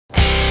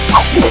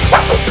What's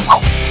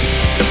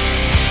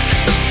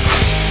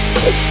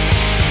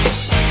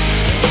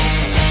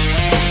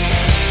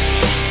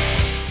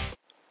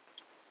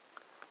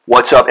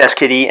up,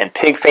 SKD and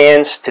PIG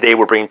fans? Today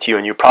we're bringing to you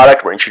a new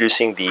product. We're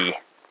introducing the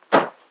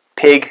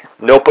PIG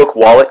notebook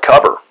wallet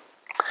cover.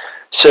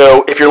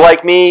 So if you're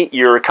like me,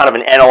 you're kind of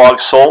an analog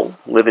soul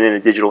living in a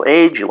digital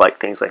age. You like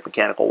things like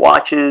mechanical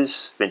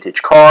watches,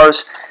 vintage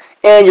cars,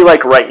 and you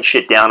like writing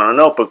shit down on a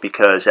notebook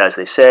because, as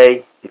they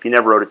say, if you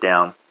never wrote it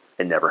down,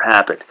 it never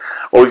happened.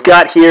 What we've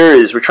got here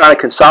is we're trying to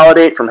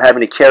consolidate from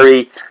having to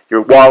carry your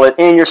wallet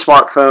and your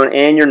smartphone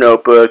and your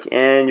notebook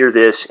and your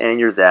this and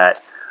your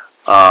that.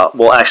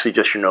 Well, actually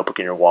just your notebook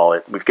and your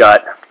wallet. We've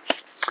got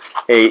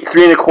a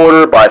 3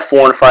 1/4 by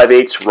 4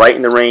 5/8 Write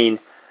in the Rain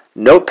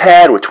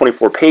notepad with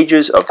 24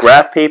 pages of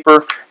graph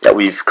paper that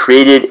we've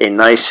created a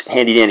nice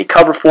handy dandy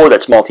cover for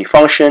that's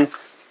multifunction.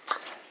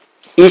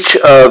 Each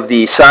of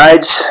the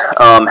sides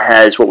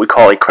has what we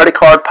call a credit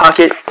card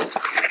pocket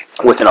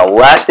with an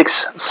elastic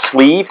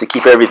sleeve to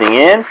keep everything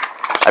in.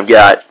 I've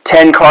got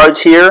 10 cards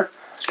here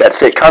that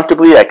fit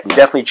comfortably. I can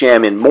definitely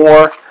jam in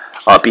more.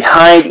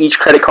 Behind each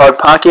credit card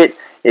pocket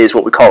is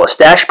what we call a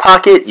stash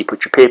pocket. You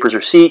put your papers,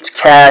 receipts,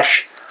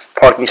 cash,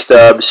 parking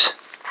stubs,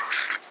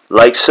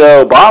 like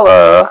so,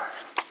 bala.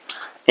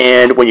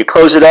 And when you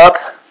close it up,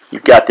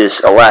 you've got this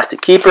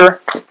elastic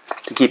keeper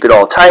to keep it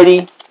all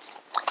tidy.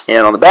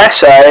 And on the back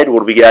side,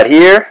 what do we got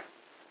here?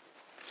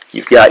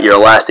 You've got your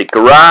elastic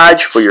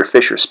garage for your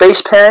Fisher Space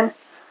Pen.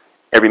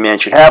 Every man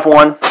should have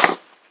one.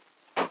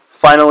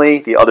 Finally,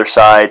 the other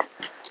side,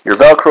 your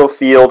Velcro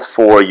field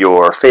for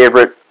your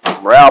favorite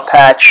morale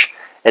patch.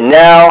 And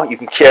now you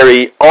can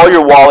carry all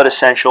your wallet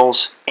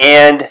essentials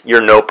and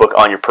your notebook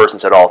on your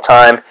persons at all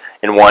time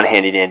in one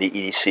handy dandy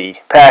EDC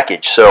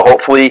package. So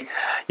hopefully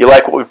you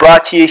like what we've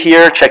brought to you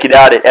here. Check it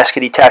out at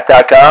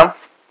skdtac.com.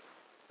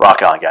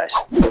 Rock on, guys.